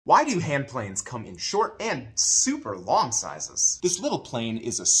Why do hand planes come in short and super long sizes? This little plane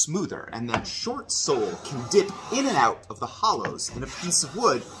is a smoother, and that short sole can dip in and out of the hollows in a piece of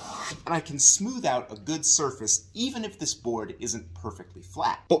wood, and I can smooth out a good surface even if this board isn't perfectly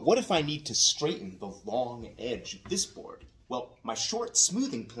flat. But what if I need to straighten the long edge of this board? Well, my short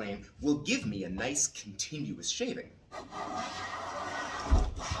smoothing plane will give me a nice continuous shaving.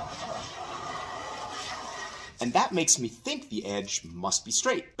 And that makes me think the edge must be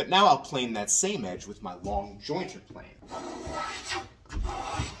straight. But now I'll plane that same edge with my long jointer plane.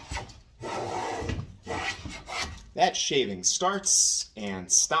 That shaving starts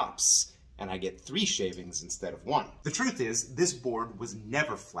and stops, and I get 3 shavings instead of 1. The truth is, this board was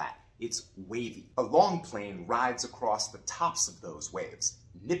never flat. It's wavy. A long plane rides across the tops of those waves,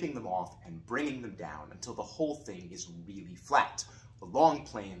 nipping them off and bringing them down until the whole thing is really flat. A long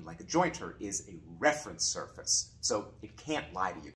plane, like a jointer, is a reference surface, so it can't lie to you.